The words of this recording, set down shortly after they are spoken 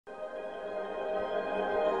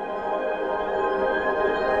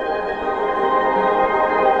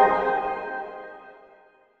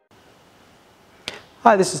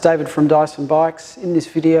Hi, this is David from Dyson Bikes. In this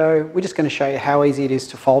video, we're just going to show you how easy it is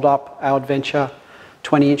to fold up our Adventure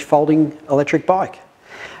 20-inch folding electric bike.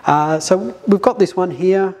 So we've got this one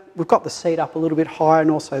here. We've got the seat up a little bit higher and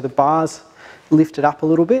also the bars lifted up a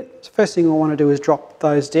little bit. So first thing I want to do is drop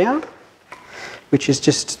those down, which is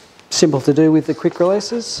just simple to do with the quick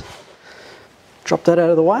releases. Drop that out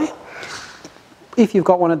of the way. If you've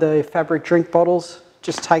got one of the fabric drink bottles,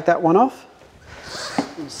 just take that one off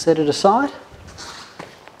and set it aside.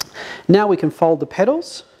 Now we can fold the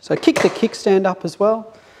pedals. So kick the kickstand up as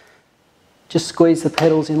well. Just squeeze the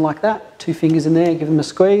pedals in like that. 2 fingers in there, give them a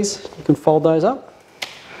squeeze. You can fold those up.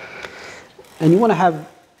 And you want to have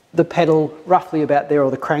the pedal roughly about there,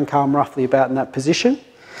 or the crank arm roughly about in that position.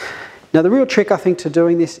 Now the real trick I think to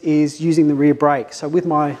doing this is using the rear brake. So with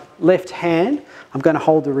my left hand, I'm going to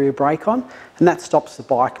hold the rear brake on, and that stops the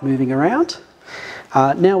bike moving around.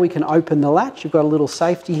 Now we can open the latch. You've got a little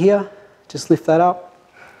safety here. Just lift that up.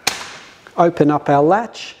 Open up our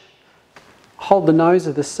latch, hold the nose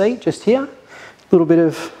of the seat just here, little bit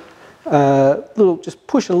of, just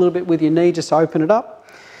push a little bit with your knee just to open it up.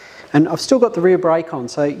 And I've still got the rear brake on,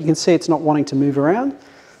 so you can see it's not wanting to move around.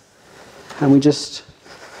 And we just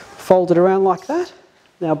fold it around like that.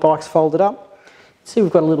 Now bike's folded up. See,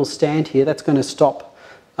 we've got a little stand here that's going to stop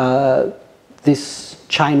this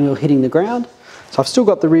chain wheel hitting the ground. So I've still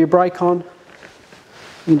got the rear brake on. You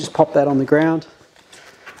can just pop that on the ground.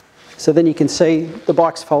 So then you can see the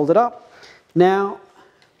bike's folded up. Now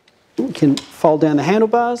we can fold down the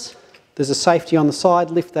handlebars. There's a safety on the side,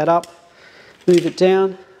 lift that up, move it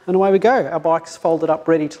down, and away we go. Our bike's folded up,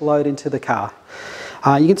 ready to load into the car.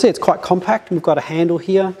 You can see it's quite compact. We've got a handle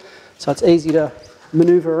here, so it's easy to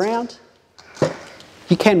manoeuvre around.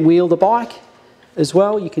 You can wheel the bike as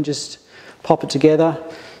well. You can just pop it together.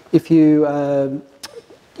 If you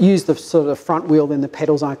use the sort of front wheel, then the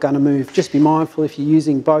pedals aren't going to move. Just be mindful if you're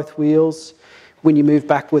using both wheels, when you move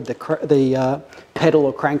backward, the pedal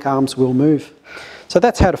or crank arms will move. So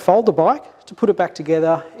that's how to fold the bike. To put it back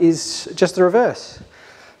together is just the reverse.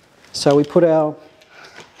 So we put our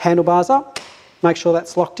handlebars up, make sure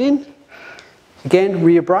that's locked in. Again,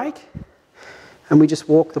 rear brake, and we just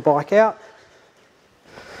walk the bike out.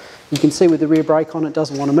 You can see with the rear brake on, it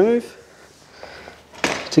doesn't want to move.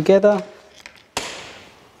 Together.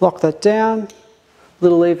 Lock that down,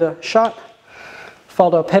 little lever shut,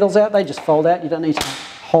 fold our pedals out, they just fold out, you don't need to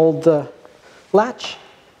hold the latch.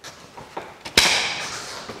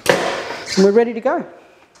 And we're ready to go.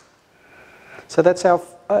 So that's our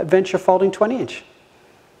Adventure folding 20-inch.